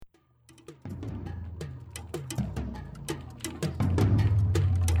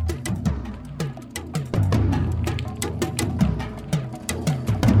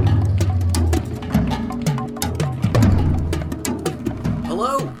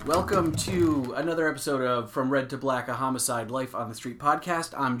Welcome to another episode of From Red to Black, a Homicide Life on the Street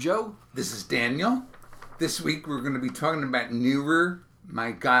podcast. I'm Joe. This is Daniel. This week we're going to be talking about Nearer,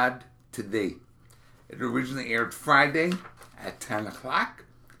 My God, to Thee. It originally aired Friday at 10 o'clock,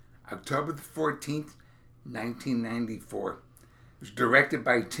 October the 14th, 1994. It was directed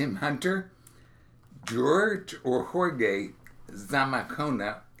by Tim Hunter. Jorge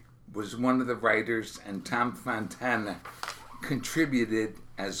Zamacona was one of the writers, and Tom Fontana contributed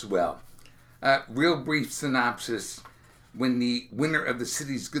as well. Real brief synopsis. When the winner of the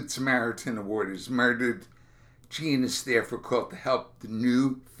city's Good Samaritan Award is murdered, Jean is therefore called to help the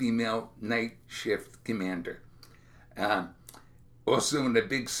new female night shift commander. Also in a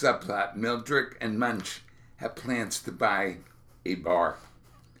big subplot, Mildred and Munch have plans to buy a bar.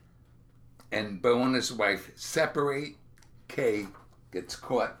 And Bo and his wife separate. Kay gets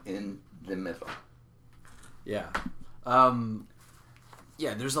caught in the middle. Yeah.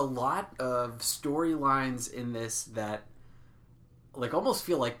 There's a lot of storylines in this that almost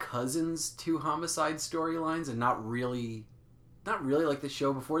feel like cousins to Homicide storylines and not really like the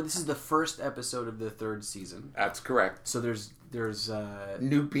show before. This is the first episode of the third season. That's correct. So there's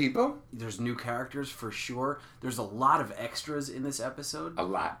new people. There's new characters for sure. There's a lot of extras in this episode. A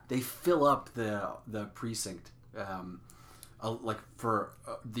lot. They fill up the precinct for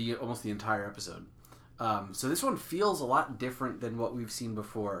almost the entire episode. So this one feels a lot different than what we've seen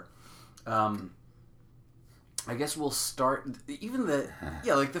before. I guess we'll start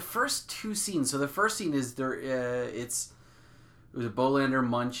the first two scenes. So the first scene is it was Bolander,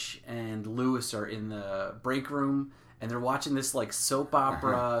 Munch, and Lewis are in the break room, and they're watching this soap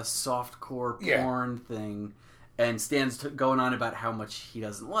opera, softcore porn thing, and Stan's going on about how much he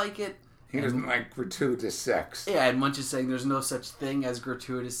doesn't like it. He doesn't like gratuitous sex. Yeah, and Munch is saying there's no such thing as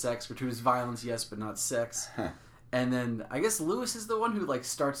gratuitous sex. Gratuitous violence, yes, but not sex. And then I guess Lewis is the one who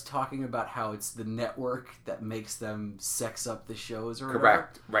starts talking about how it's the network that makes them sex up the shows or whatever.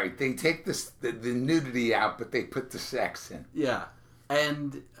 Correct. Right. They take the nudity out, but they put the sex in. Yeah.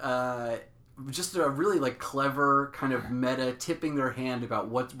 And just a really clever kind of meta tipping their hand about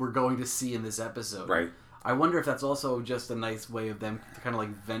what we're going to see in this episode. Right. I wonder if that's also just a nice way of them to kind of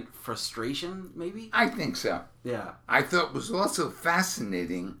vent frustration, maybe? I think so. Yeah. I thought was also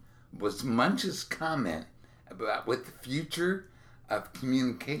fascinating was Munch's comment about what the future of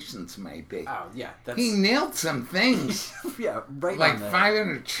communications might be. Oh, yeah. He nailed some things. Yeah, right like on that.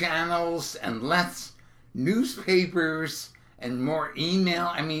 500 channels and less newspapers and more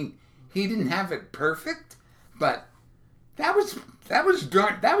email. I mean, he didn't have it perfect, but that was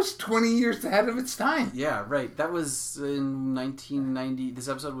 20 years ahead of its time. Yeah, right. That was in 1990. This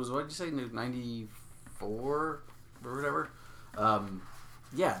episode was, what did you say, 94 or whatever?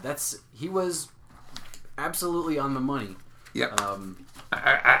 He was absolutely on the money. Yep.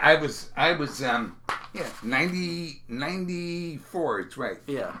 I was 94. It's right.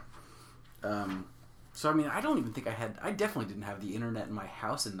 Yeah. So I mean, I don't even think I definitely didn't have the internet in my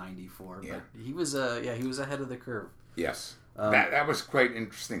house in 94. Yeah. But he was ahead of the curve. Yes. That was quite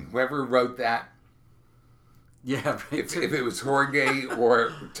interesting. Whoever wrote that. Yeah, right. If it was Jorge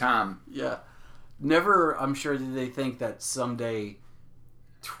or Tom. Yeah. Never, I'm sure, did they think that someday,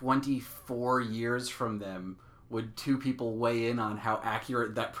 24 years from them, would two people weigh in on how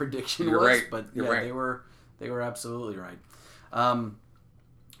accurate that prediction was. Right. But You're yeah, right. they were absolutely right.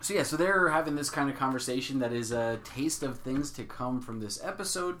 So they're having this kind of conversation that is a taste of things to come from this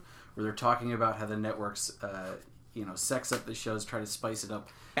episode, where they're talking about how the networks, sex up the shows, try to spice it up.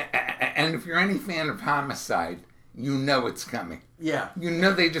 And if you're any fan of Homicide, you know it's coming. Yeah. You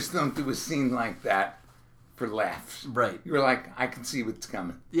know they just don't do a scene like that for laughs. Right. You're like, I can see what's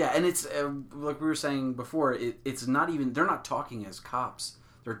coming. Yeah, and it's, like we were saying before, it's not even, they're not talking as cops.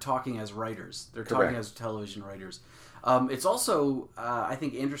 They're talking as writers. They're Correct. talking as television writers. It's also, I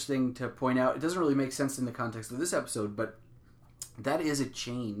think, interesting to point out, it doesn't really make sense in the context of this episode, but that is a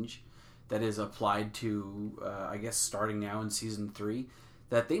change that is applied to, I guess, starting now in season 3,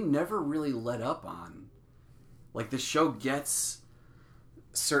 that they never really let up on. The show gets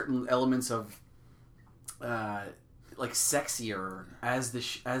certain elements of, sexier as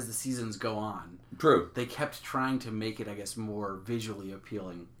the seasons go on. True. They kept trying to make it, I guess, more visually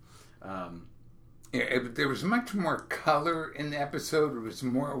appealing. There was much more color in the episode. It was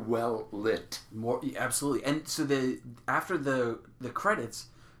more well lit. More, absolutely. And so after the credits,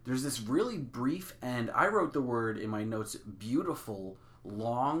 there's this really brief, and I wrote the word in my notes, beautiful,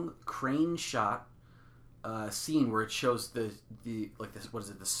 long crane shot scene where it shows the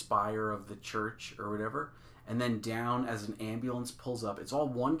spire of the church or whatever, and then down as an ambulance pulls up. It's all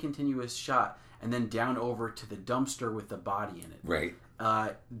one continuous shot, and then down over to the dumpster with the body in it. Right.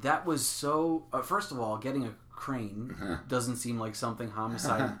 That was so... first of all, getting a crane doesn't seem like something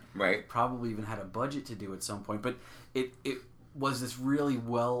Homicide right. probably even had a budget to do at some point. But it was this really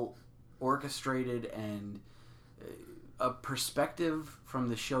well orchestrated and a perspective from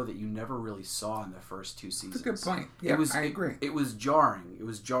the show that you never really saw in the first two seasons. That's a good point. Yeah, I agree. It was jarring. It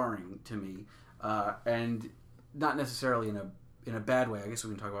was jarring to me. And not necessarily in a bad way. I guess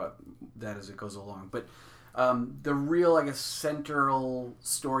we can talk about that as it goes along. But the real, I guess, central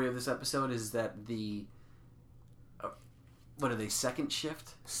story of this episode is that the what are they, second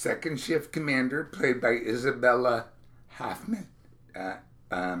shift? Second shift commander, played by Isabella Hoffman,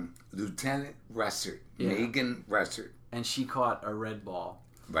 Lieutenant Russert, Megan Russert. And she caught a red ball.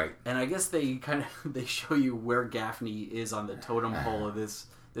 Right. And I guess they show you where Gaffney is on the totem pole of this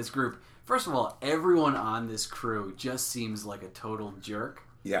group. First of all, everyone on this crew just seems like a total jerk.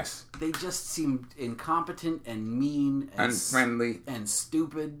 Yes. They just seem incompetent and mean and unfriendly and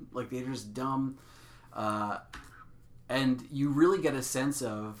stupid. Like they're just dumb. And you really get a sense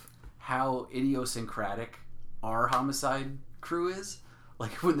of how idiosyncratic our Homicide crew is.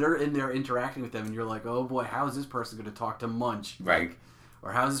 Like when they're in there interacting with them, and you're like, "Oh boy, how is this person going to talk to Munch?" Right.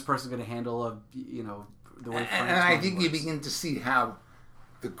 Or how is this person going to handle the way? And I think you begin to see how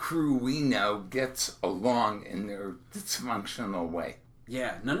the crew we know gets along in their dysfunctional way.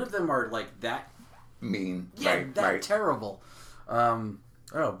 Yeah, none of them are like that mean. Yeah, right, that right. terrible.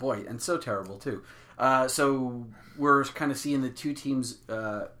 Oh boy, and so terrible too. So we're kind of seeing the two teams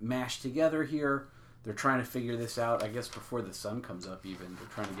mashed together here. They're trying to figure this out, I guess, before the sun comes up even. They're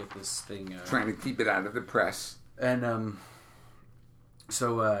trying to get this thing... trying to keep it out of the press. And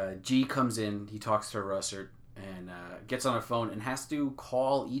so G comes in, he talks to Russert, and gets on a phone and has to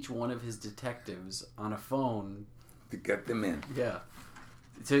call each one of his detectives on a phone... to get them in. Yeah.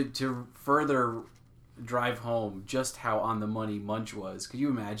 To further drive home just how on the money Munch was. Could you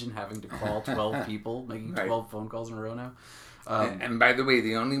imagine having to call 12 people, making 12 phone calls in a row now? And by the way,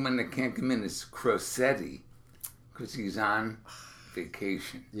 the only one that can't come in is Crosetti, because he's on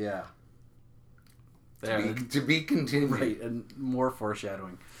vacation. Yeah. To be continued. Right, and more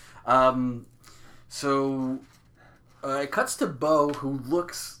foreshadowing. So it cuts to Bo, who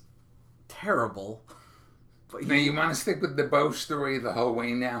looks terrible. But now, you want to stick with the Bo story the whole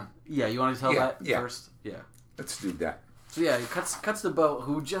way now? Yeah, you want to tell that first? Yeah. Let's do that. So yeah, it cuts to Bo,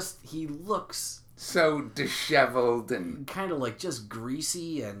 who he looks... so disheveled and kind of like just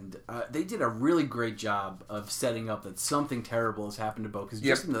greasy, and they did a really great job of setting up that something terrible has happened to Bo, because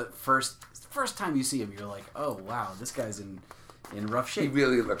just in the first time you see him, you're like, oh wow, this guy's in rough shape. He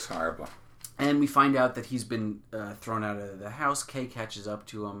really looks horrible. And we find out that he's been thrown out of the house. Kay catches up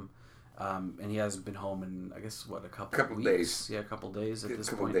to him, and he hasn't been home in, I guess, what, a couple weeks? Days. Yeah, a couple days at this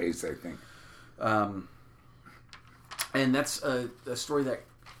point. A couple days, I think. And that's a story that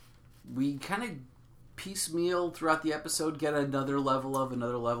we kind of piecemeal throughout the episode, get another level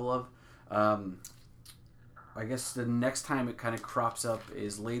of. I guess the next time it kind of crops up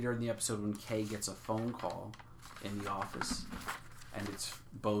is later in the episode when Kay gets a phone call in the office, and it's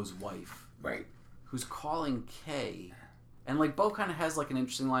Bo's wife, right, who's calling Kay, and like Bo kind of has like an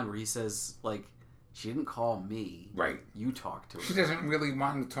interesting line where he says like, "She didn't call me, right? You talked to her. She doesn't really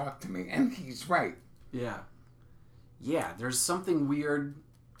want to talk to me," and he's right. Yeah. There's something weird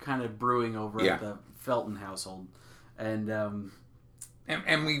kind of brewing over at the Felton household, and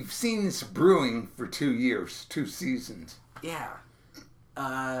we've seen this brewing for 2 years, 2 seasons. Yeah,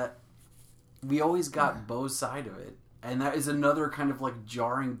 we always got Bo's side of it, and that is another kind of like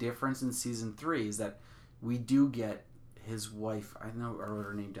jarring difference in season 3 is that we do get his wife. I know I wrote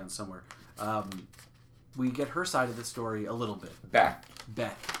her name down somewhere. We get her side of the story a little bit.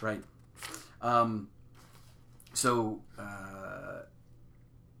 Beth, right? So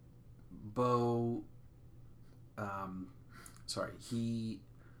Bo.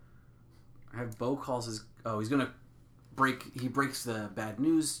 Bo calls his... Oh, he's going to he breaks the bad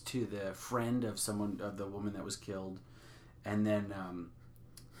news to the friend of the woman that was killed. And then,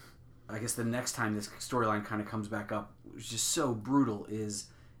 I guess the next time this storyline kind of comes back up, which is just so brutal, is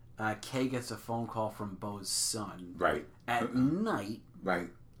Kay gets a phone call from Bo's son. Right. At night. Right.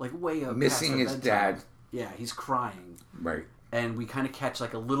 Like way up missing his dad. Yeah, he's crying. Right. And we kind of catch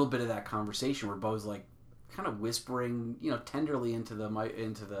like a little bit of that conversation where Bo's like kind of whispering, tenderly into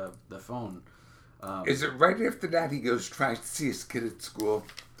the phone. Is it right after that he goes tries to see his kid at school?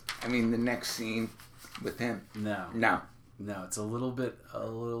 I mean, the next scene with him. No, it's a little bit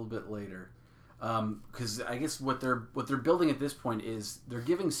later. Because I guess what they're building at this point is they're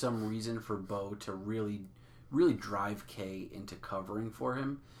giving some reason for Bo to really, really drive Kay into covering for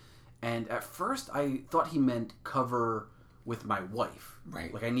him. And at first, I thought he meant cover with my wife.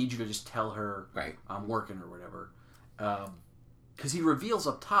 Right. Like, I need you to just tell her Right. I'm working or whatever. Because he reveals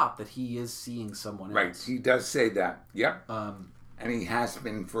up top that he is seeing someone Right. else. He does say that. Yep. Um, And he has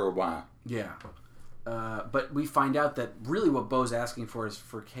been for a while. yeah. But we find out that really what Bo's asking for is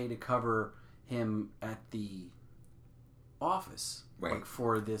for Kay to cover him at the office. Right. Like,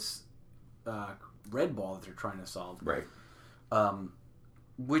 for this red ball that they're trying to solve. Right.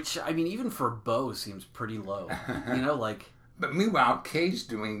 Which, I mean, even for Bo seems pretty low. You know, like... But meanwhile, Kay's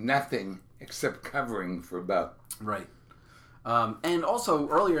doing nothing except covering for Bo. Right. And also,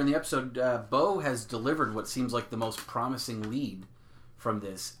 earlier in the episode, Bo has delivered what seems like the most promising lead from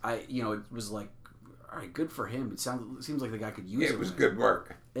this. It was like, all right, good for him. It seems like the guy could use it. It was good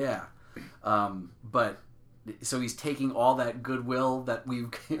work. Yeah. But so he's taking all that goodwill that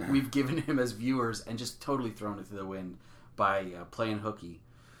we've given him as viewers and just totally thrown it to the wind by playing hooky.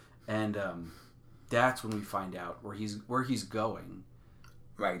 And that's when we find out where he's going.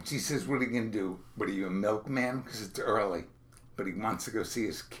 Right. She says, what are you going to do? What are you, a milkman? Because it's early. But he wants to go see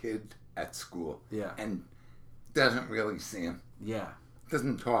his kid at school. Yeah. And doesn't really see him. Yeah.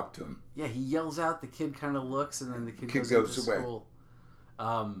 Doesn't talk to him. Yeah, he yells out, the kid kind of looks, and then the kid goes into away. school.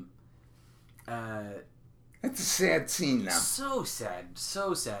 It's a sad scene now. So sad.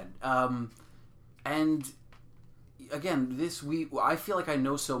 And again, I feel like I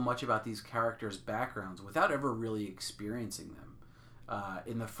know so much about these characters' backgrounds without ever really experiencing them.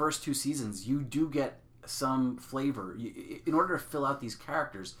 In the first 2 seasons, you do get some flavor. In order to fill out these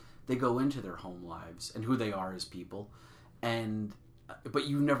characters, they go into their home lives and who they are as people, but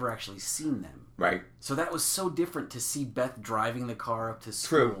you've never actually seen them. Right. So that was so different to see Beth driving the car up to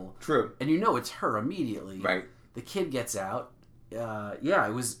school. True. And it's her immediately. Right. The kid gets out. That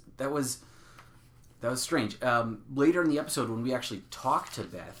was strange. Later in the episode, when we actually talk to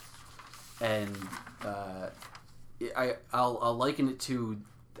Beth, and I'll liken it to,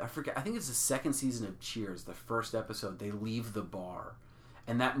 I forget, I think it's the second season of Cheers, the first episode. They leave the bar.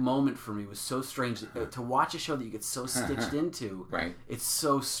 And that moment for me was so strange to watch a show that you get so stitched into. Right. It's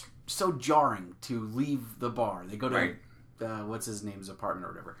so jarring to leave the bar. They go to Right. what's his name's apartment or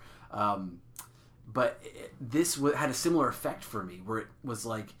whatever. But this had a similar effect for me, where it was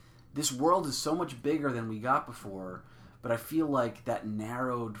like, this world is so much bigger than we got before. But I feel like that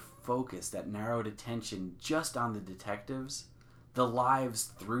narrowed focus, that narrowed attention just on the detectives, the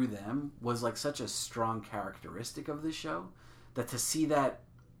lives through them, was like such a strong characteristic of the show. That to see that,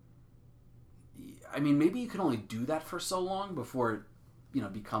 I mean, maybe you can only do that for so long before it,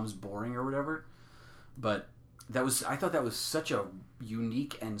 becomes boring or whatever. But I thought that was such a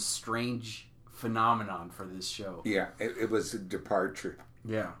unique and strange phenomenon for this show. Yeah, it was a departure.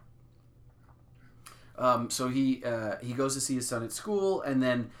 Yeah. So he goes to see his son at school, and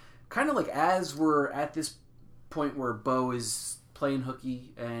then kind of like as we're at this point where Bo is playing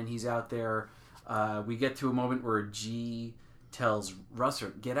hooky and he's out there, we get to a moment where G tells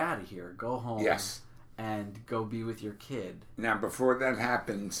Russert, get out of here, go home, Yes. and go be with your kid. Now, before that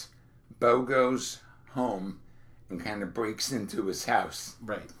happens, Bo goes home and kind of breaks into his house.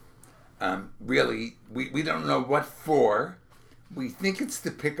 Right. Really, we don't know what for. We think it's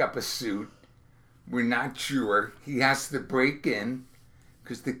to pick up a suit. We're not sure. He has to break in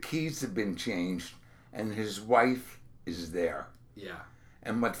because the keys have been changed and his wife is there. Yeah.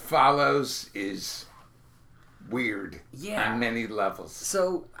 And what follows is weird Yeah. on many levels.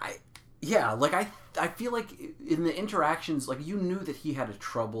 So I feel like in the interactions, like, you knew that he had a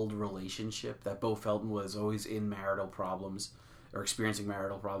troubled relationship, that Bo Felton was always in marital problems or experiencing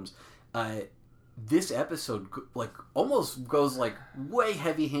marital problems. This episode like almost goes like way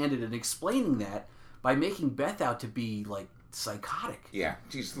heavy-handed in explaining that by making Beth out to be like psychotic. Yeah,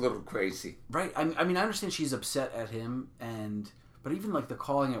 she's a little crazy. Right. I mean, I understand she's upset at him, but even like the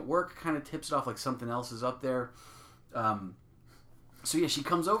calling at work kind of tips it off like something else is up there. So yeah, she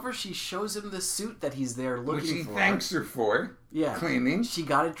comes over, she shows him the suit that he's there looking Which he for. thanks her for. Yeah. Cleaning. She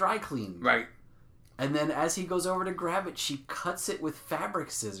got it dry cleaned. Right. And then as he goes over to grab it, she cuts it with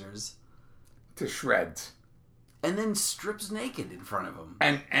fabric scissors. To shreds. And then strips naked in front of him.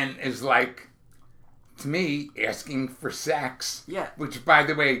 And is like, to me, asking for sex. Yeah. Which, by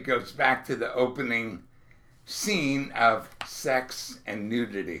the way, goes back to the opening scene of sex and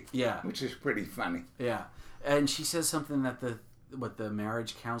nudity. Yeah. Which is pretty funny. Yeah. And she says something that the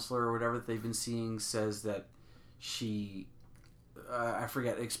marriage counselor or whatever that they've been seeing says that she, I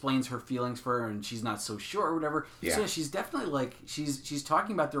forget, explains her feelings for her and she's not so sure or whatever. Yeah. So yeah, she's definitely like, she's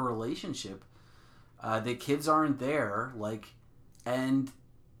talking about their relationship. The kids aren't there, like, and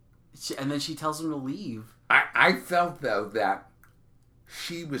then she tells him to leave. I felt, though, that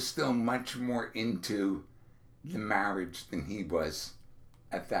she was still much more into the marriage than he was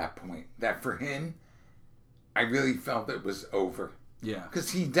at that point. That for him, I really felt it was over. Yeah.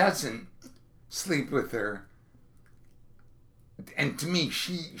 Because he doesn't sleep with her. And to me,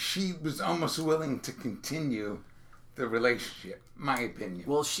 she was almost willing to continue the relationship, my opinion.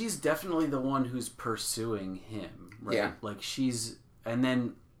 Well, she's definitely the one who's pursuing him, right? Yeah. Like and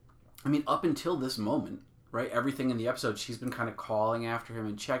then, I mean, up until this moment, right? Everything in the episode, she's been kind of calling after him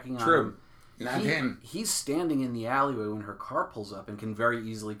and checking on him. Not him. He's standing in the alleyway when her car pulls up and can very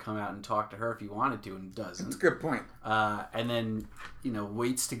easily come out and talk to her if he wanted to and doesn't. That's a good point. And then,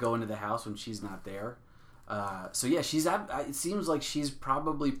 waits to go into the house when she's not there. So yeah, it seems like she's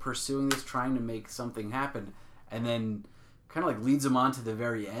probably pursuing this, trying to make something happen, and then kind of like leads him on to the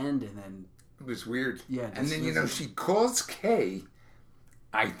very end, and then it was weird. Yeah, and then she calls Kay,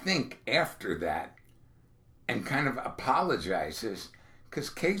 I think after that, and kind of apologizes because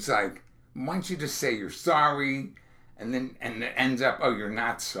Kay's like, "Why don't you just say you're sorry?" And it ends up, "Oh, you're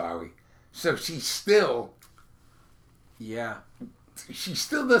not sorry." So she's still, she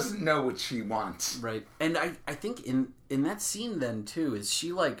still doesn't know what she wants. Right. And I think in that scene then too, is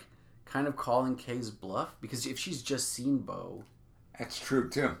she like kind of calling Kay's bluff? Because if she's just seen Bo. That's true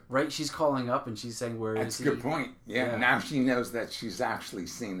too. Right? She's calling up and she's saying, where is he? That's a good point. Yeah. Now she knows that she's actually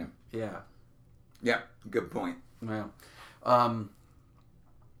seen him. Yeah. Yep. Good point. Yeah.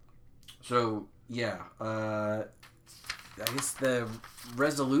 So yeah, I guess the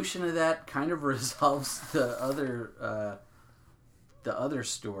resolution of that kind of resolves the other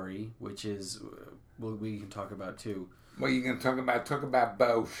story, which is we can talk about too. What are you going to talk about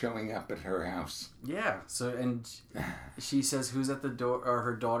Bo showing up at her house. Yeah. So, and she says, "Who's at the door?" Or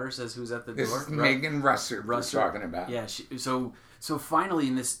her daughter says, "Who's at the door?" This is Megan Russer we're talking about. Yeah. So finally,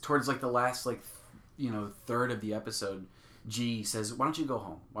 in this, towards like the last third of the episode, G says, "Why don't you go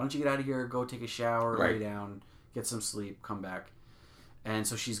home? Why don't you get out of here? Go take a shower, lay down, get some sleep, come back." And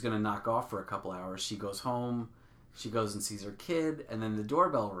so she's going to knock off for a couple hours. She goes home. She goes and sees her kid, and then the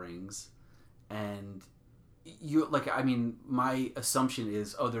doorbell rings, and my assumption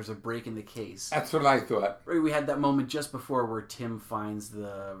is, there's a break in the case. That's what I thought. Right, we had that moment just before where Tim finds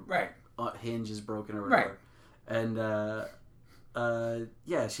the hinge is broken or whatever. Right.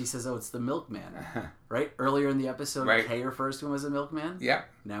 And she says, "Oh, it's the milkman." Right? Earlier in the episode, Kay refers to him as a milkman. Yep.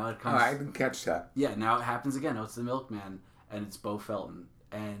 Now it comes. Oh, I didn't catch that. Yeah, now it happens again. Oh, it's the milkman, and it's Bo Felton,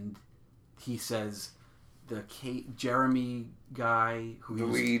 and he says the Jeremy guy the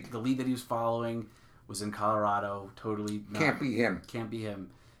lead that he was following was in Colorado. Totally can't be him. Can't be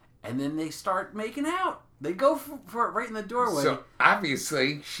him. And then they start making out. They go for it right in the doorway. So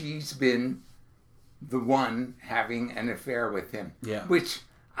obviously she's been the one having an affair with him. Yeah. Which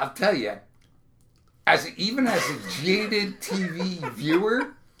I'll tell you, even as a jaded TV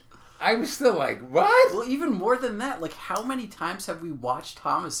viewer, I was still like, what? Well, even more than that, like, how many times have we watched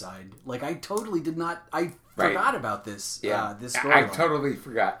Homicide? Like, I totally did not. I forgot about this. Yeah, this story. I totally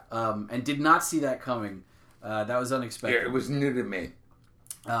forgot. And did not see that coming. That was unexpected. Yeah, it was new to me.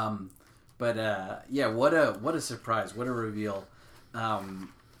 What a surprise! What a reveal!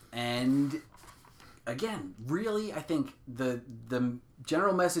 And again, really, I think the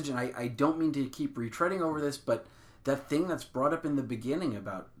general message, and I don't mean to keep retreading over this, but that thing that's brought up in the beginning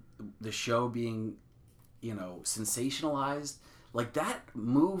about the show being, sensationalized, like that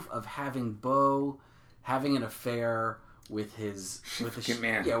move of having Bo having an affair with with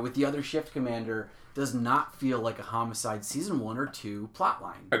the other shift commander does not feel like a Homicide season 1 or 2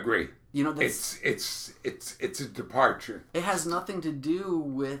 plotline. Agree. It's a departure. It has nothing to do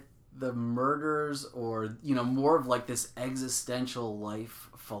with the murders or more of like this existential life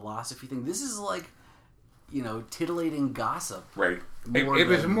philosophy thing. This is like titillating gossip. Right. It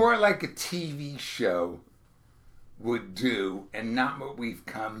was more like a TV show would do, and not what we've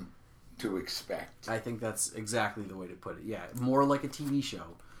come to expect. I think that's exactly the way to put it. Yeah, more like a TV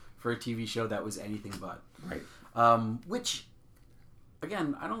show for a TV show that was anything but. Right. Which,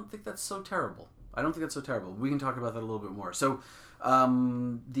 again, I don't think that's so terrible. We can talk about that a little bit more. So, let's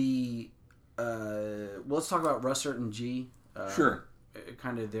talk about Russert and G. Sure.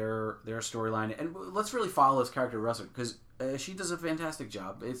 Kind of their storyline, and let's really follow this character Russert, because she does a fantastic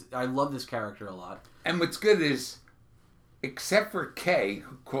job. I love this character a lot. And what's good is, except for Kay,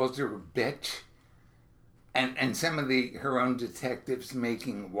 who calls her a bitch, and some of her own detectives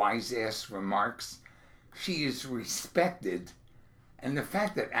making wise-ass remarks, she is respected. And the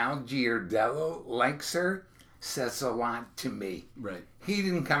fact that Al Giardello likes her says a lot to me. Right. He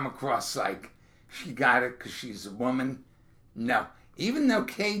didn't come across like she got it because she's a woman. No. Even though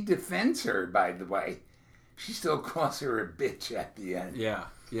Kay defends her, by the way, she still calls her a bitch at the end. Yeah.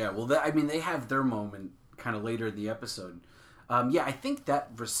 Well, they have their moment kind of later in the episode. Yeah, I think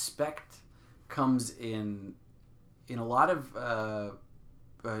that respect comes in a lot of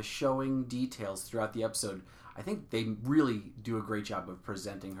showing details throughout the episode. I think they really do a great job of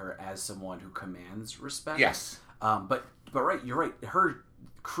presenting her as someone who commands respect. Yes. But right, you're right. Her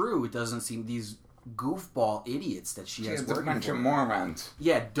crew doesn't seem, these goofball idiots that she has a working bunch for of her, morons.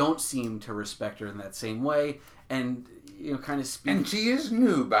 yeah, don't seem to respect her in that same way, and kind of speak. And she is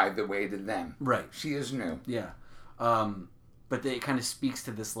new, by the way, to them. Right. She is new. Yeah. But it kind of speaks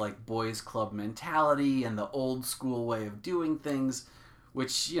to this like boys club mentality and the old school way of doing things,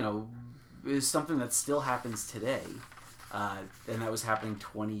 which is something that still happens today, and that was happening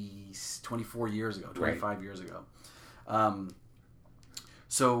 24 years ago, 25 years ago.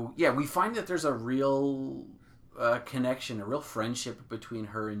 So yeah, we find that there's a real connection, a real friendship between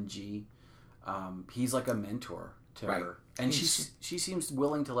her and G. He's like a mentor to her, and she seems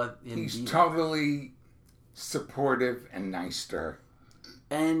willing to let him. He's totally supportive and nice to her.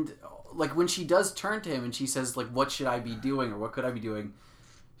 And like when she does turn to him and she says like, "What should I be doing?" or "What could I be doing?"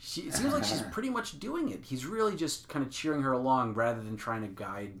 It seems like she's pretty much doing it. He's really just kind of cheering her along rather than trying to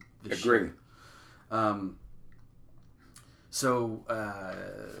guide the ship. So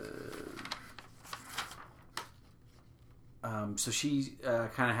she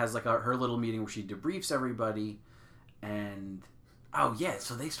kind of has like her little meeting where she debriefs everybody, and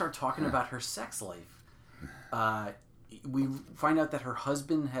so they start talking about her sex life. We find out that her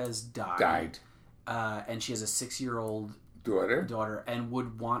husband has died, and she has a 6-year-old daughter, and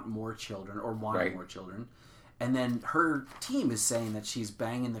would want more children or wanted more children. And then her team is saying that she's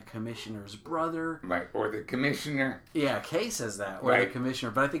banging the commissioner's brother. Right, or the commissioner. Yeah, Kay says that, or the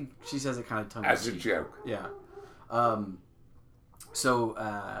commissioner, but I think she says it kind of tongue-in-cheek. As a joke. Yeah. And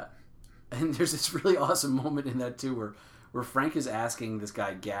there's this really awesome moment in that too where Frank is asking this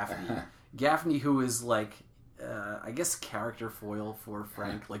guy Gaffney. Gaffney, who is like, I guess character foil for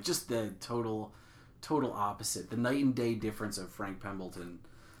Frank, like just the total opposite, the night and day difference of Frank Pembleton.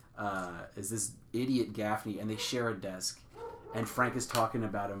 Is this idiot Gaffney, and they share a desk, and Frank is talking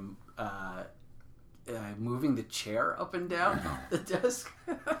about him moving the chair up and down the desk.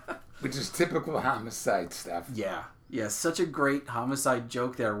 Which is typical homicide stuff. Yeah, such a great homicide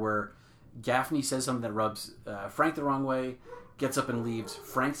joke there where Gaffney says something that rubs Frank the wrong way, gets up and leaves.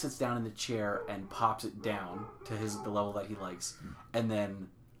 Frank sits down in the chair and pops it down to the level that he likes, and then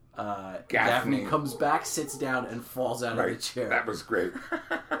Gaffney comes back, sits down, and falls out of the chair. That was great.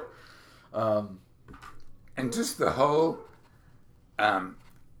 And just the whole,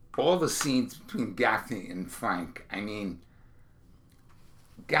 all the scenes between Gaffney and Frank. I mean,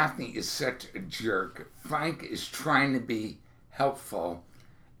 Gaffney is such a jerk. Frank is trying to be helpful,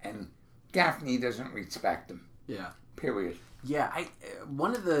 and Gaffney doesn't respect him. Yeah. Period. Yeah,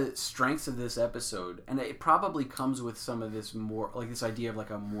 one of the strengths of this episode, and it probably comes with some of this more, like this idea of like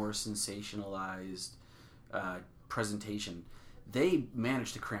a more sensationalized presentation. They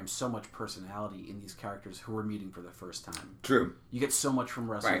managed to cram so much personality in these characters who we're meeting for the first time. True. You get so much from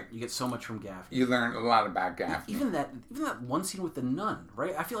Russell. Right. You get so much from Gaffney. You learn a lot about Gaffney. Even that one scene with the nun,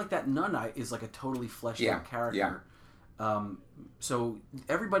 right? I feel like that nun is like a totally fleshed out character. Yeah. So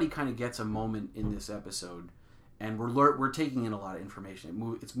everybody kind of gets a moment in this episode, and we're taking in a lot of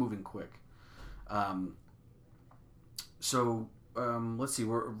information. It's moving quick. Let's see.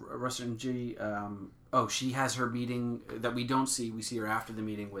 Russell and G. She has her meeting that we don't see. We see her after the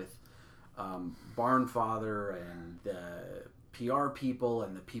meeting with Barnfather and the PR people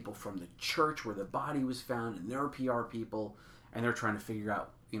and the people from the church where the body was found, and their PR people, and they're trying to figure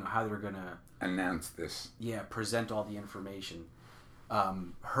out how they're going to announce this. Yeah, present all the information.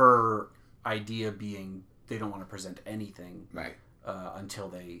 Her idea being they don't want to present anything until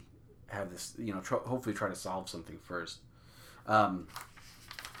they have this, hopefully try to solve something first.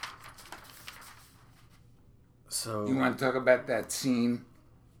 So you want to talk about that scene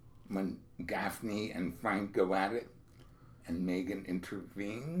when Gaffney and Frank go at it and Megan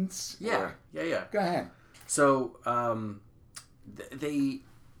intervenes? Yeah. Go ahead. So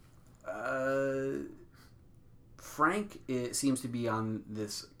Frank seems to be on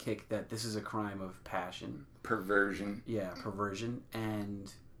this kick that this is a crime of passion. Perversion. Yeah, perversion.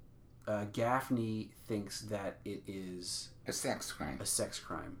 And Gaffney thinks that it is a sex crime.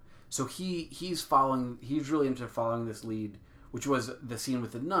 So he's really into following this lead, which was the scene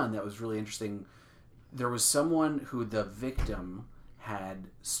with the nun that was really interesting. There was someone who the victim had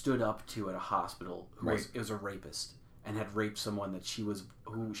stood up to at a hospital who was a rapist and had raped someone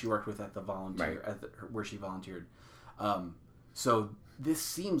who she worked with at the where she volunteered. So this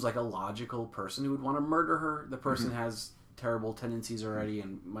seems like a logical person who would want to murder her. The person has terrible tendencies already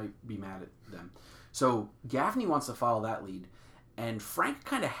and might be mad at them. So Gaffney wants to follow that lead. And Frank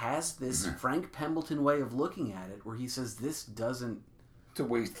kind of has this Frank Pembleton way of looking at it where he says, this doesn't... It's a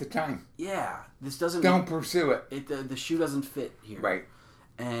waste of time. Yeah. This doesn't... Don't pursue it. The shoe doesn't fit here. Right.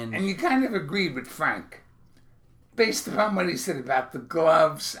 And you kind of agreed with Frank. Based upon what he said about the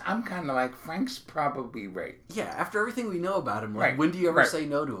gloves, I'm kind of like, Frank's probably right. Yeah, after everything we know about him, like, Right. when do you ever say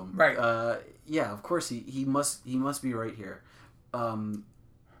no to him? Right. Yeah, of course he must be right here.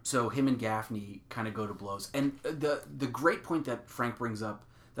 So him and Gaffney kind of go to blows. And the great point that Frank brings up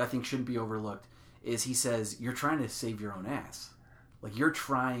that I think shouldn't be overlooked is he says, you're trying to save your own ass. Like, you're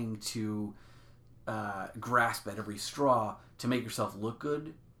trying to grasp at every straw to make yourself look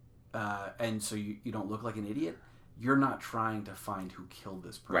good, and so you don't look like an idiot. You're not trying to find who killed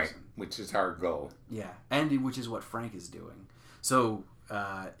this person. Right, which is our goal. Yeah, and which is what Frank is doing. So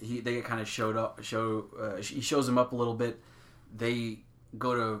they get kind of he shows him up a little bit. They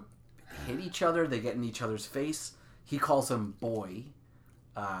go to hit each other. They get in each other's face. He calls him boy.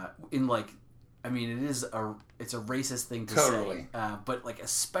 It's a racist thing to say. But like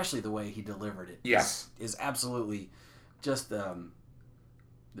especially the way he delivered it. Yes, is absolutely just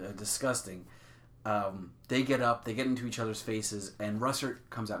disgusting. They get up. They get into each other's faces, and Russert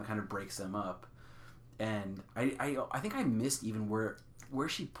comes out and kind of breaks them up. And I think I missed even where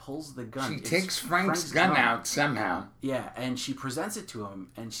she pulls the gun. She takes Frank's gun out somehow. Yeah, and she presents it to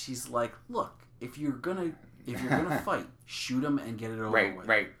him, and she's like, "Look, if you're gonna fight, shoot him and get it over with."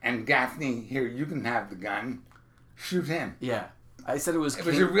 Right. And Gaffney, here, you can have the gun. Shoot him. Yeah, I said it was. It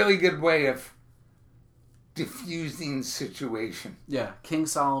was a really good way of diffusing the situation. Yeah, King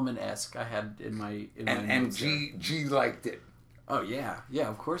Solomon-esque. I had in my and G liked it. Oh yeah,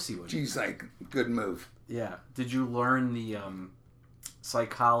 of course he would. G's like, good move. Yeah. Did you learn the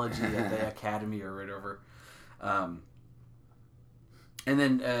psychology at the academy or whatever? And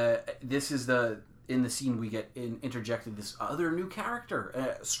then this is in the scene we get interjected this other new character,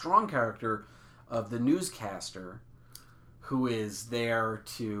 a strong character of the newscaster, who is there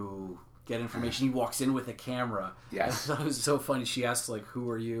to get information. He walks in with a camera. Yes. It was so funny. She asks like, "Who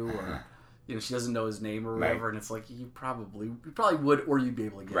are you?" Or she doesn't know his name or whatever, and it's like you probably would, or you'd be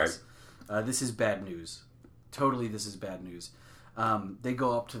able to guess. Right. This is bad news. Totally, this is bad news. They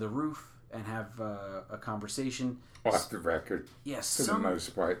go up to the roof and have a conversation. Off the record. Yes, for the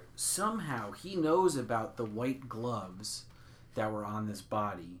most part. Somehow he knows about the white gloves that were on this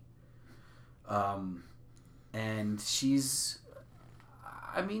body. And she's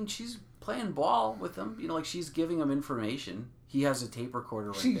playing ball with him. Like she's giving him information. He has a tape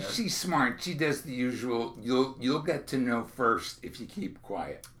recorder right there. She's smart. She does the usual. You'll get to know first if you keep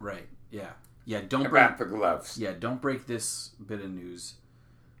quiet. Right. Yeah. Yeah. Don't break the gloves. Yeah. Don't break this bit of news.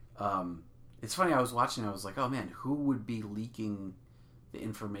 It's funny. I was watching. I was like, oh man, who would be leaking the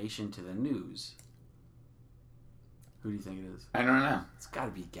information to the news? Who do you think it is? I don't know. It's got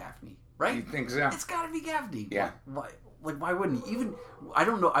to be Gaffney, right? You think so? It's got to be Gaffney. Yeah. Why wouldn't he? Even I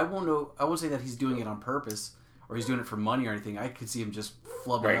don't know. I won't know. I won't say that he's doing it on purpose or he's doing it for money or anything. I could see him just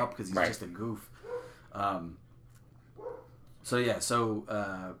flubbing up because he's just a goof. So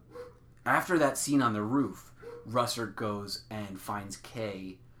after that scene on the roof, Russert goes and finds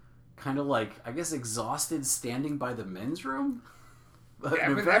Kay, kind of like I guess exhausted, standing by the men's room.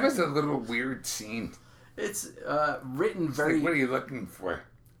 Yeah, but that was a little weird scene. It's written very. Like, what are you looking for?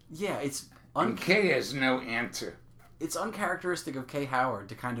 Yeah, it's. And Kay has no answer. It's uncharacteristic of Kay Howard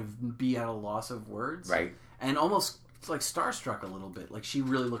to kind of be at a loss of words. Right. And almost like starstruck a little bit. Like she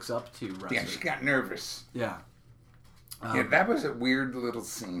really looks up to Russert. Yeah, she got nervous. Yeah. That was a weird little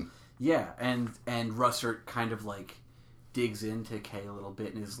scene. Yeah, and Russert kind of like digs into Kay a little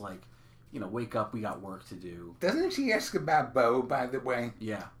bit and is like, wake up, we got work to do. Doesn't she ask about Bo, by the way?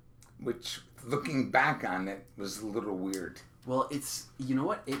 Yeah. Which, looking back on it, was a little weird. Well, it's, you know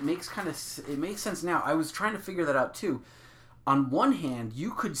what? It makes sense now. I was trying to figure that out too. On one hand,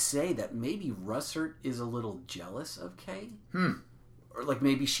 you could say that maybe Russert is a little jealous of Kay. Or like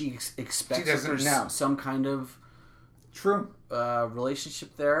maybe she expects that there's some kind of true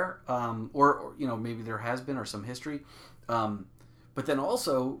relationship there. Or maybe there has been or some history. But then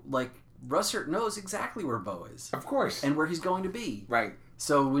also, like, Russert knows exactly where Bo is. Of course. And where he's going to be. Right.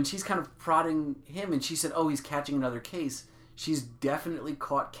 So when she's kind of prodding him and she said, oh, he's catching another case, she's definitely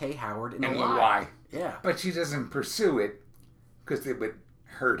caught Kay Howard in a lie. Yeah. But she doesn't pursue it because it would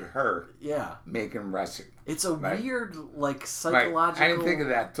hurt her. Yeah. Making Russert. It's a weird, like, psychological... Right. I didn't think of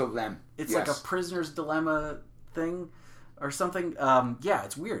that till then. It's like a prisoner's dilemma thing or something. Yeah,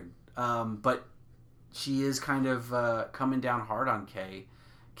 it's weird. But she is kind of coming down hard on Kay.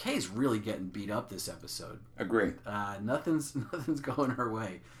 Kay's really getting beat up this episode. Agree. Nothing's going her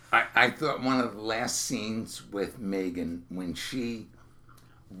way. I thought one of the last scenes with Megan, when she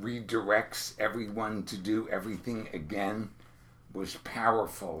redirects everyone to do everything again, was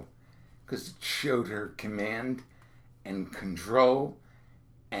powerful because it showed her command and control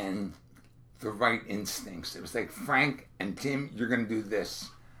and the right instincts. It was like, Frank and Tim, you're going to do this.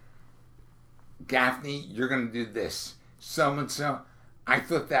 Gaffney, you're going to do this. So-and-so. I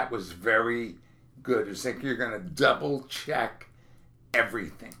thought that was very good. It's like you're going to double check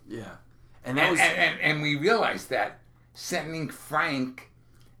everything. Yeah. And we realized that sending Frank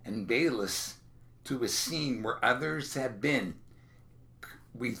and Bayless to a scene where others have been,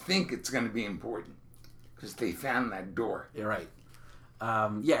 we think it's going to be important because they found that door. You're right.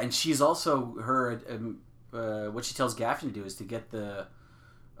 And she's also what she tells Gaffney to do is to get the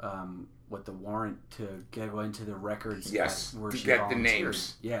warrant to go into the records. Yes, where to she get the volunteered.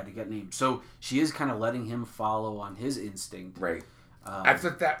 names. Yeah, to get names. So she is kind of letting him follow on his instinct. Right. I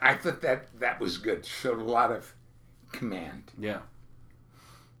thought that was good. Showed a lot of command. Yeah.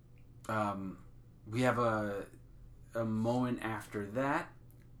 We have a moment after that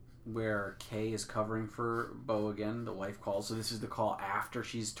where Kay is covering for Bo again. The wife calls, so this is the call after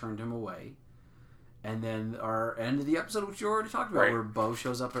she's turned him away. And then our end of the episode, which you already talked about, right, where Bo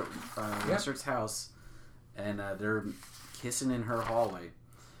shows up at Westert's house, and they're kissing in her hallway.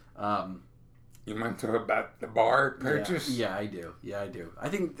 You want to talk about the bar purchase? Yeah, I do. I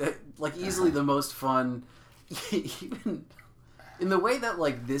think that, easily the most fun, even in the way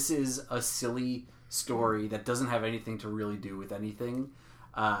that this is a silly story that doesn't have anything to really do with anything.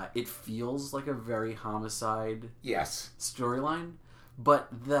 It feels like a very Homicide storyline. But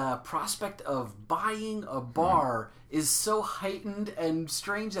the prospect of buying a bar is so heightened and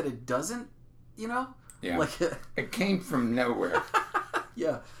strange that it doesn't, Yeah. It came from nowhere.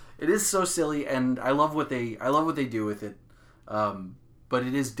 Yeah. It is so silly, and I love what they do with it. But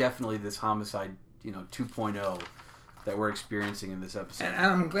it is definitely this Homicide, 2.0 that we're experiencing in this episode. And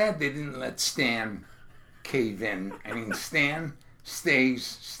I'm glad they didn't let Stan cave in. I mean, Stan stays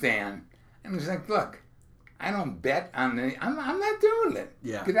Stan. And he's like, look, I don't bet on the... I'm not doing it.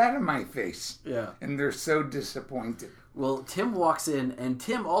 Yeah. Get out of my face. Yeah. And they're so disappointed. Well, Tim walks in, and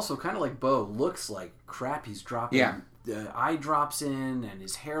Tim also, kind of like Bo, looks like crap. He's dropping... Yeah. The eye drops in, and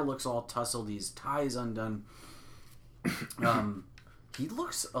his hair looks all tousled. His tie is undone. He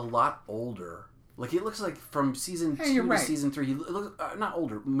looks a lot older. He looks like from season 2 to season 3. He looks... not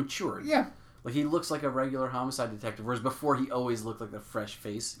older, matured. Yeah. He looks like a regular Homicide detective, whereas before he always looked like a fresh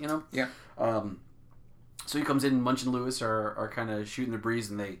face, Yeah. So he comes in, Munch and Lewis are kind of shooting the breeze,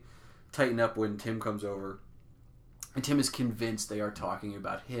 and they tighten up when Tim comes over. And Tim is convinced they are talking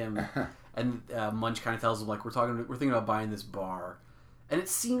about him. And Munch kind of tells him, we're thinking about buying this bar. And it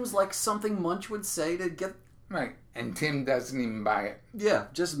seems like something Munch would say to get... Right. And Tim doesn't even buy it. Yeah,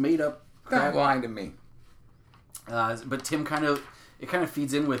 just made up crap. Don't lie to me. But Tim it kind of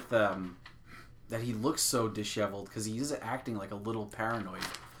feeds in with that he looks so disheveled because he is acting like a little paranoid.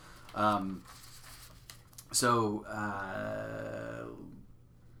 So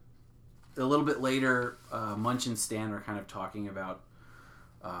a little bit later, Munch and Stan are kind of talking about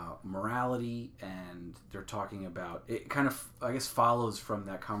morality, and they're talking about... It kind of, I guess, follows from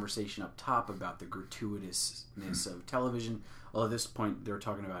that conversation up top about the gratuitousness of television. Although at this point, they're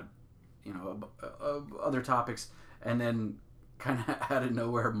talking about, other topics. And then, kind of out of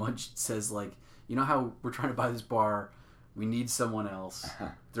nowhere, Munch says, how we're trying to buy this bar, we need someone else.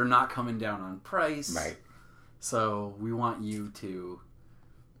 They're not coming down on price. Right. So we want you to,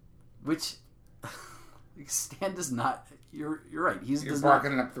 which Stan does not. You're right. You're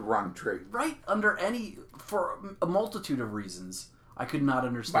barking up the wrong tree. Right, for a multitude of reasons, I could not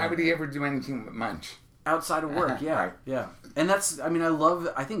understand. Why would he ever do anything with Munch? Outside of work, yeah, Right. Yeah. And that's.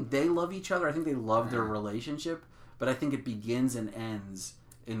 I think they love each other. I think they love their relationship. But I think it begins and ends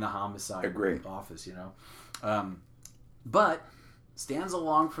in the Homicide office. But Stan's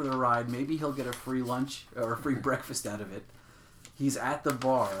along for the ride. Maybe he'll get a free lunch or a free breakfast out of it. He's at the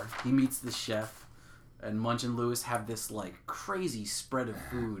bar. He meets the chef, and Munch and Lewis have this crazy spread of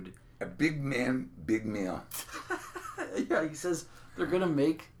food. A big man, big meal. Yeah, he says they're gonna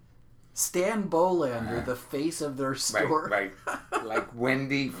make Stan Bolander the face of their store. Right. Like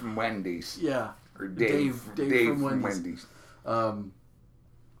Wendy from Wendy's. Yeah. Or Dave from Wendy's.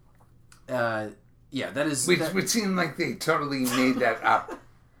 Yeah, that is... Which would seem like they totally made that up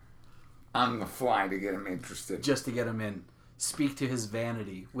on the fly to get him interested. Just to get him in. Speak to his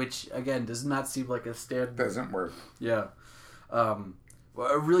vanity, which, again, does not seem like a stand... Doesn't work. Yeah. Well,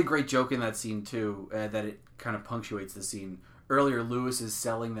 a really great joke in that scene, too, that it kind of punctuates the scene. earlier Lewis is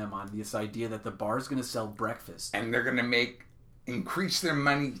selling them on this idea that the bar is going to sell breakfast. And they're going to increase their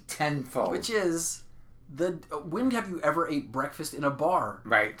money tenfold. Which is, when have you ever ate breakfast in a bar?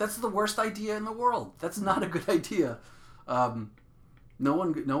 Right. That's the worst idea in the world. That's not a good idea. No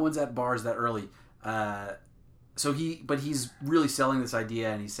one's at bars that early. But he's really selling this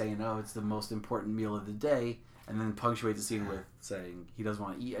idea, and he's saying, "Oh, it's the most important meal of the day," and then punctuates the scene with saying he doesn't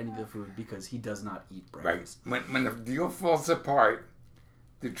want to eat any of the food because he does not eat breakfast. Right. When the deal falls apart,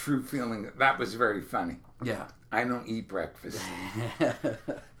 the true feeling that was very funny. Yeah. I don't eat breakfast.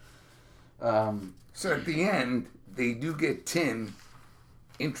 So at the end, they do get Tim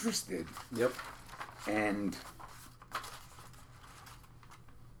interested. Yep. And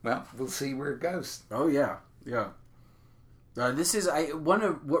well, we'll see where it goes. Oh yeah, yeah. This is one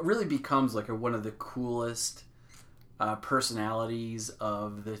of what really becomes like one of the coolest personalities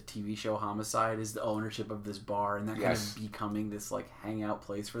of the TV show Homicide is the ownership of this bar and that kind of becoming this like hangout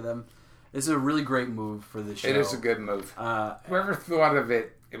place for them. This is a really great move for the show. It is a good move. Whoever thought of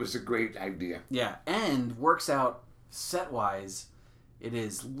it, it was a great idea. Yeah, and works out set wise. It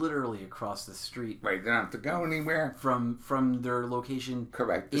is literally across the street. Right, they don't have to go anywhere from their location.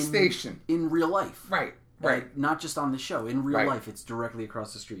 Correct. The station in real life. Right. Right. Not just on the show. In real life, it's directly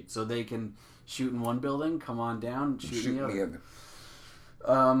across the street, so they can shoot in one building, come on down, shoot in the other.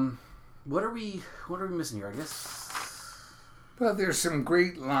 What are we missing here? I guess. Well, there's some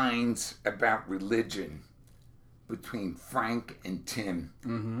great lines about religion between Frank and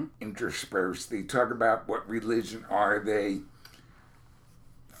Tim interspersed. They talk about what religion are they.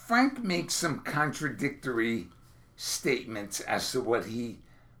 Frank makes some contradictory statements as to what he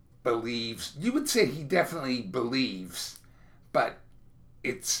believes. You would say he definitely believes, but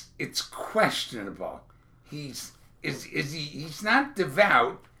it's questionable. He's not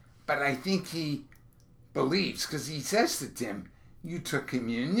devout, but I think he believes because he says to Tim, "You took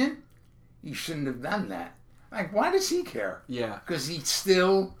communion? You shouldn't have done that." Like, why does he care? Yeah, because he's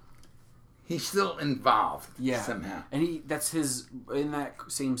still involved. Yeah, somehow. And that's his in that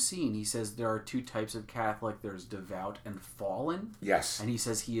same scene. He says there are two types of Catholic. There's devout and fallen. Yes, and he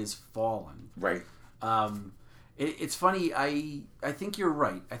says he is fallen. Right. It's funny. I think you're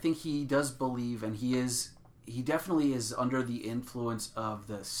right. I think he does believe, and he definitely is under the influence of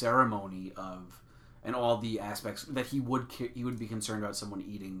the ceremony of and all the aspects that he would be concerned about someone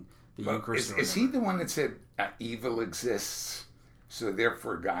eating the Eucharist. Is he the one that said evil exists, so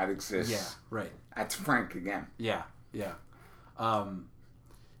therefore God exists? Yeah, right. That's Frank again. Yeah, yeah.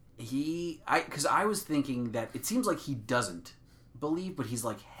 Because I was thinking that it seems like he doesn't believe, but he's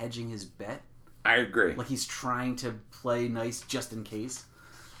like hedging his bet. I agree. Like he's trying to play nice just in case.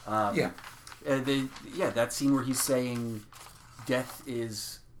 That scene where he's saying death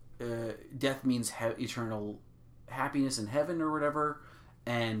means eternal happiness in heaven or whatever,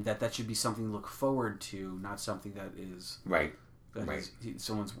 and that should be something to look forward to, not something that is right.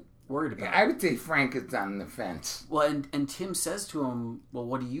 Someone's worried about. Yeah, I would say Frank is on the fence. Well, and Tim says to him, "Well,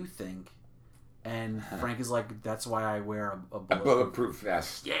 what do you think?" And Frank is like, "That's why I wear a bulletproof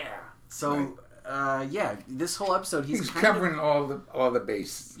vest." Yeah. So. This whole episode he's covering all the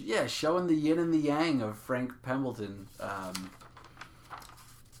bases. Yeah, showing the yin and the yang of Frank Pembleton.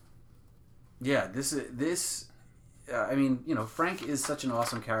 Frank is such an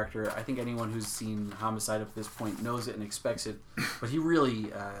awesome character. I think anyone who's seen Homicide up to this point knows it and expects it, but he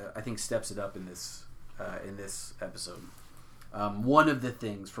really, I think, steps it up in this episode. One of the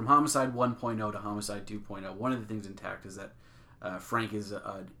things from Homicide 1.0 to Homicide 2.0, one of the things intact is that Frank is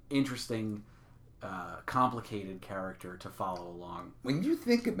an interesting, complicated character to follow along. When you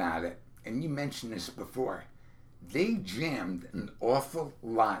think about it, and you mentioned this before, they jammed an awful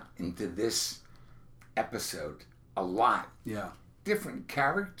lot into this episode. A lot. Yeah. Different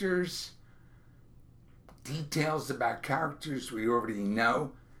characters, details about characters we already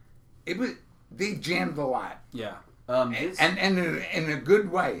know. They jammed a lot. Yeah. And in a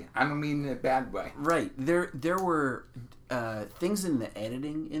good way. I don't mean in a bad way. Right. There were things in the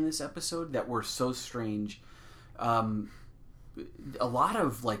editing in this episode that were so strange. A lot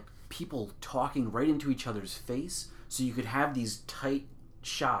of like people talking right into each other's face, so you could have these tight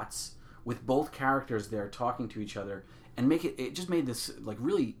shots with both characters there talking to each other, and it just made this like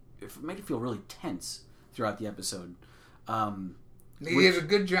really, it made it feel really tense throughout the episode. They did a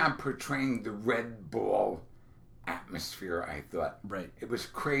good job portraying the Red Ball atmosphere, I thought. Right. It was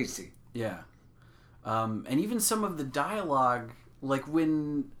crazy. Yeah. And even some of the dialogue, like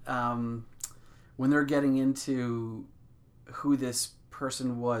when they're getting into who this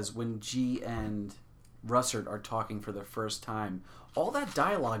person was, when G and Russert are talking for the first time, all that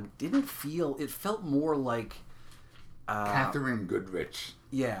dialogue it felt more like Catherine Goodrich.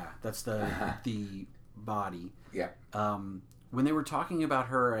 Yeah, that's the body. Yeah. When they were talking about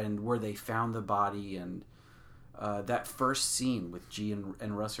her and where they found the body and that first scene with G and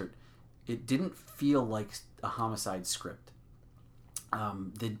Russert, it didn't feel like a homicide script.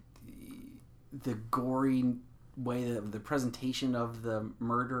 The gory way of the presentation of the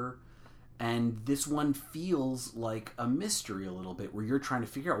murder, and this one feels like a mystery a little bit, where you're trying to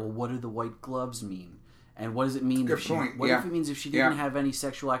figure out, well, what do the white gloves mean? And what does it mean? Good point. What if it means if she didn't have any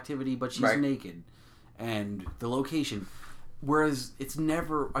sexual activity, but she's right. naked? And the location. Whereas it's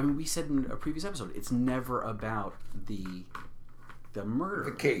never, I mean, we said in a previous episode, it's never about the murder.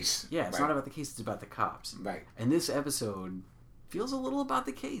 The case. Yeah, it's right. not about the case, it's about the cops. Right. And this episode feels a little about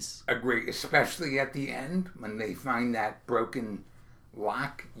the case. Agree, especially at the end when they find that broken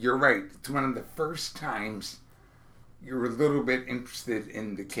lock. You're right. It's one of the first times you're a little bit interested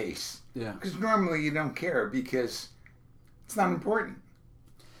in the case. Yeah. Because normally you don't care because it's not important.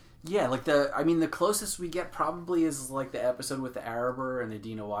 Yeah, like the closest we get probably is like the episode with the Araber and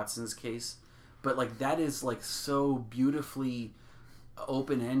Adina Watson's case. But like that is like so beautifully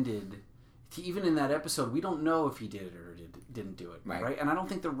open-ended. Even in that episode, we don't know if he did it or didn't do it, right? And I don't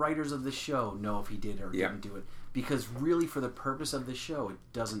think the writers of the show know if he did or didn't do it, because really, for the purpose of the show, it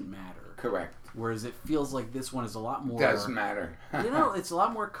doesn't matter. Correct. Whereas it feels like this one is a lot more. Does matter. It's a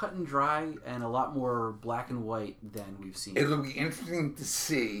lot more cut and dry and a lot more black and white than we've seen. It'll be interesting to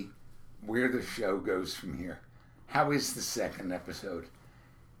see where the show goes from here. How is the second episode?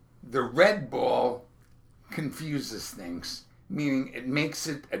 The red ball confuses things, meaning it makes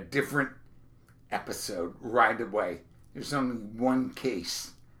it a different episode right away. There's only one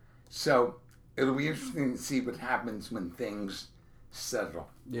case. So it'll be interesting to see what happens when things settle.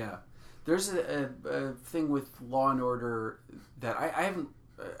 Yeah. There's a thing with Law and Order that I haven't,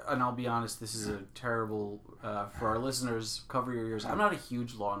 and I'll be honest, this is a terrible, for our listeners, cover your ears. I'm not a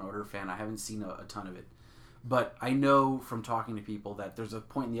huge Law and Order fan. I haven't seen a ton of it. But I know from talking to people that there's a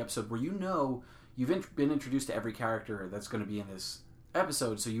point in the episode where you've been introduced to every character that's going to be in this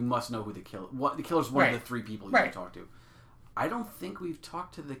episode, so you must know who the killer. The killer's one of the three people you can talk to. I don't think we've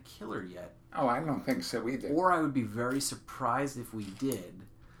talked to the killer yet. Oh, I don't think so either. Or I would be very surprised if we did,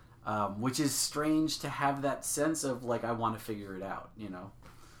 which is strange to have that sense of like I want to figure it out.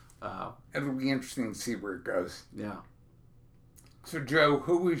 It'll be interesting to see where it goes. Yeah. So, Joe,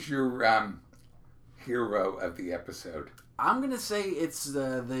 who was your hero of the episode? I'm gonna say it's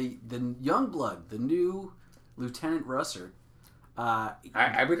the young blood, the new Lieutenant Russert.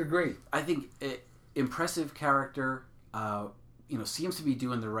 I would agree. I think impressive character. Seems to be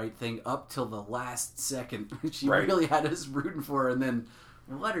doing the right thing up till the last second. She really had us rooting for her, and then,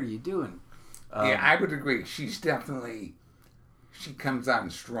 what are you doing? I would agree. She comes on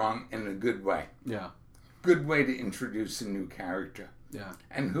strong in a good way. Yeah. Good way to introduce a new character. Yeah.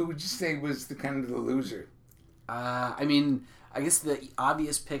 And who would you say was the kind of the loser? I guess the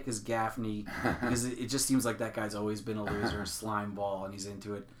obvious pick is Gaffney, because it just seems like that guy's always been a loser, slime ball, and he's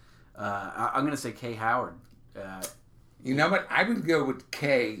into it. I'm going to say Kay Howard. You know what? I would go with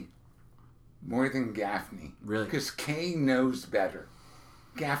Kay more than Gaffney. Really? Because Kay knows better.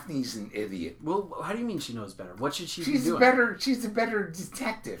 Gaffney's an idiot. Well, how do you mean she knows better? What should she be doing? She's a better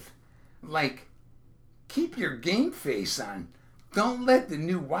detective. Like, keep your game face on. Don't let the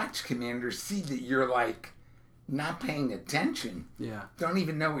new watch commander see that you're, like, not paying attention. Yeah. Don't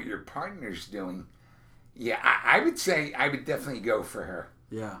even know what your partner's doing. Yeah, I would say I would definitely go for her.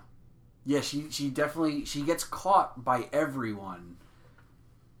 Yeah. Yeah, she gets caught by everyone.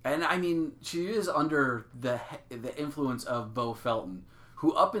 And I mean, she is under the influence of Beau Felton,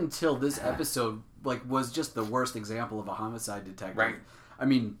 who up until this episode was just the worst example of a homicide detective. Right. I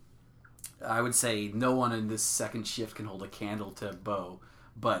mean, I would say no one in this second shift can hold a candle to Beau,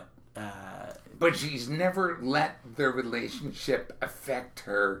 but she's never let the relationship affect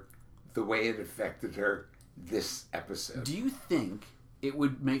her the way it affected her this episode. Do you think it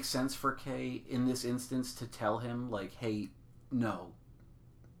would make sense for Kay in this instance to tell him, like, hey, no,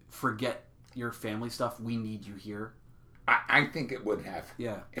 forget your family stuff, we need you here? I think it would have.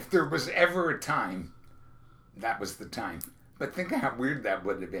 Yeah. If there was ever a time, that was the time. But think of how weird that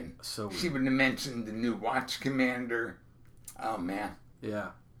would have been. So weird. She would have mentioned the new watch commander. Oh, man.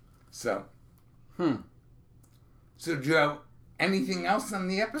 Yeah. So. So, Joe, anything else on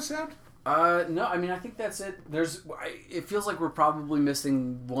the episode? No, I mean, I think that's it. It feels like we're probably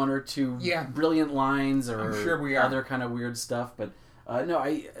missing one or two brilliant lines or I'm sure we are. Other kind of weird stuff. But, no,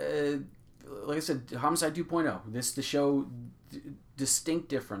 like I said, Homicide 2.0. The show, distinct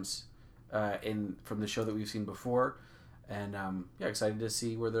difference from the show that we've seen before. And, excited to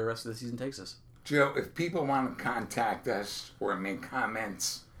see where the rest of the season takes us. Joe, if people want to contact us or make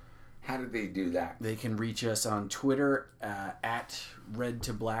comments, how do they do that? They can reach us on Twitter at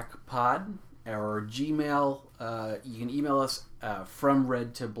red2blackpod or Gmail. You can email us from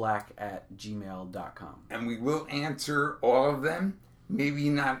redtoblack@gmail.com. And we will answer all of them. Maybe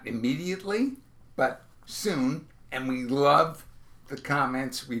not immediately, but soon. And we love the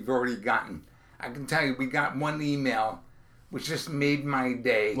comments we've already gotten. I can tell you, we got one email which just made my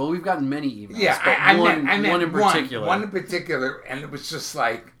day. Well, we've gotten many emails. Yeah, but I one meant in particular. One in particular, and it was just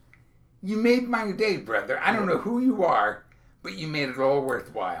like, you made my day, brother. I don't know who you are, but you made it all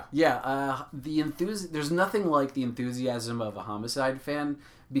worthwhile. Yeah, there's nothing like the enthusiasm of a Homicide fan,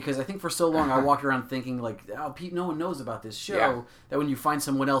 because I think for so long I walked around thinking like, oh, Pete, no one knows about this show, that when you find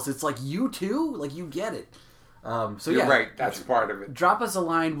someone else, it's like, you too? Like, you get it. You're right, that's part of it. Drop us a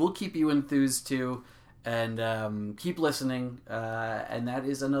line, we'll keep you enthused too, and keep listening, and that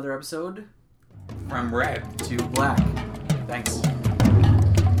is another episode From Red to Black. Thanks.